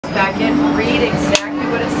read exactly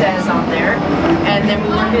what it says on there, and then we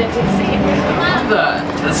work it into the scene.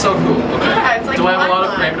 That's so cool. Okay. Yeah, it's like do I have a lot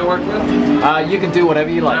of frame to work with? You can do whatever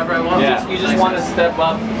you like. Whatever I want. Yeah. You just want to step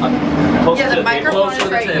up. Yeah, the microphone is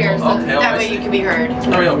right here, so okay, that way you can be heard.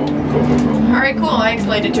 Oh, yeah. Cool. Alright, cool. I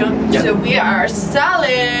explained it to him. Yeah. So we are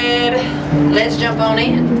solid. Let's jump on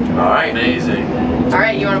in. Alright. Amazing.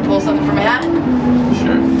 Alright, you want to pull something from a hat?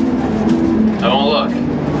 Sure. I won't look.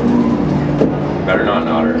 Better not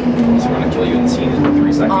nod her. So we're gonna kill you in the scene in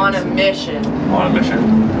 3 seconds. On a mission. On a mission.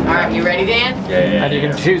 Alright, you ready, Dan? Yeah. And you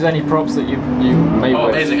can choose any props that you may Oh,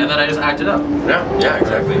 wish. amazing. And then I just act it up. Yeah,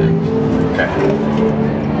 exactly. Okay.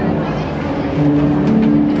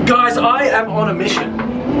 Guys, I am on a mission.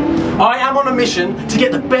 I am on a mission to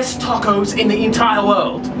get the best tacos in the entire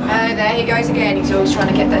world. There he goes again. He's always trying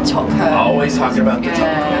to get that taco. Always talking about the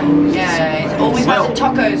tacos. Yeah, he's always wanting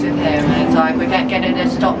tacos with him. And it's like, we can't get in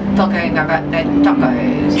this taco and go back the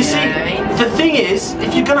tacos. You see, know what I mean? the thing is,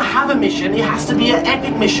 if you're gonna have a mission, it has to be an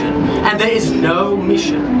epic mission. And there is no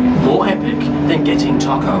mission more epic than getting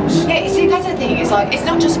tacos. Yeah, see, that's the thing. It's like, it's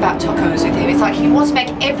not just about tacos with him. It's like he wants to make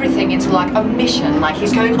everything into like a mission. Like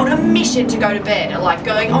he's going on a mission to go to bed, or like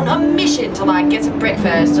going on a mission to like get some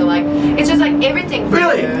breakfast, or like it's just like everything. For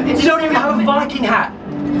Really? It's You don't even have a Viking hat.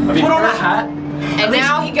 Put on a hat. And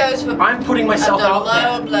now he goes for. I'm putting myself out low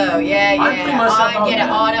there. blow. Yeah, yeah. I'm putting myself I out get it.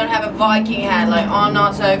 there. I don't have a Viking hat. Like I'm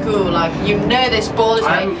not so cool. Like you know this ball is.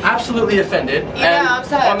 I'm absolutely offended. You know, I'm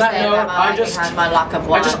so on that upset note, that my Viking has my luck of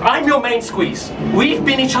one. I'm your main squeeze. We've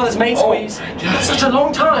been each other's main squeeze for such a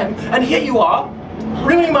long time, and here you are,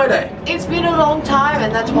 ruining my day. It's been a long time,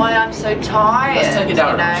 and that's why I'm so tired. Let's take it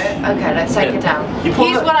down. You know? Okay, let's take it down. You pull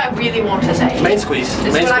Here's the- what I really want to say. Main squeeze.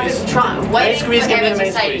 This is what I've been trying, waiting squeeze, give me forever a main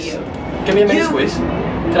to say squeeze. to you. Give me a main squeeze.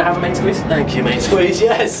 Can I have a main squeeze? Thank you, main squeeze.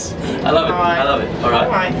 Yes. I love it. Alright. I love it. Alright.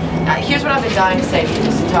 Alright. Here's what I've been dying to say to you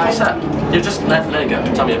this entire What's that? You're just let it go.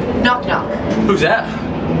 Tell me. Knock knock. Who's that?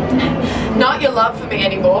 Not your love for me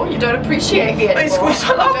anymore. You don't appreciate me anymore. Main squeeze,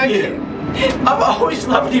 I love you. I've always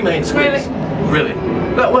loved you, main squeeze. Really?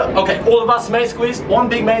 Well, okay, all of us main squeeze. One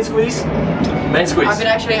big main squeeze. Main squeeze. I've been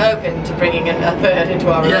actually open to bringing in a third into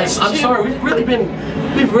our Yes, relationship. I'm sorry.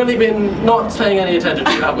 We've really been not paying any attention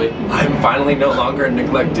to you, have we? I'm finally no longer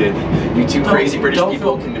neglected. You two crazy British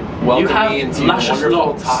people can welcome me into wonderful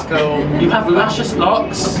locks. taco. You have luscious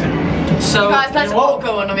locks. Okay. So, Guys, let's you know all what?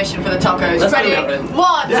 go on a mission for the tacos. Let's Ready? do it.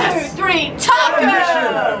 1, Yes. 2, 3,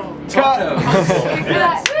 taco! Taco. Look at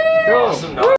that. Cool. Awesome.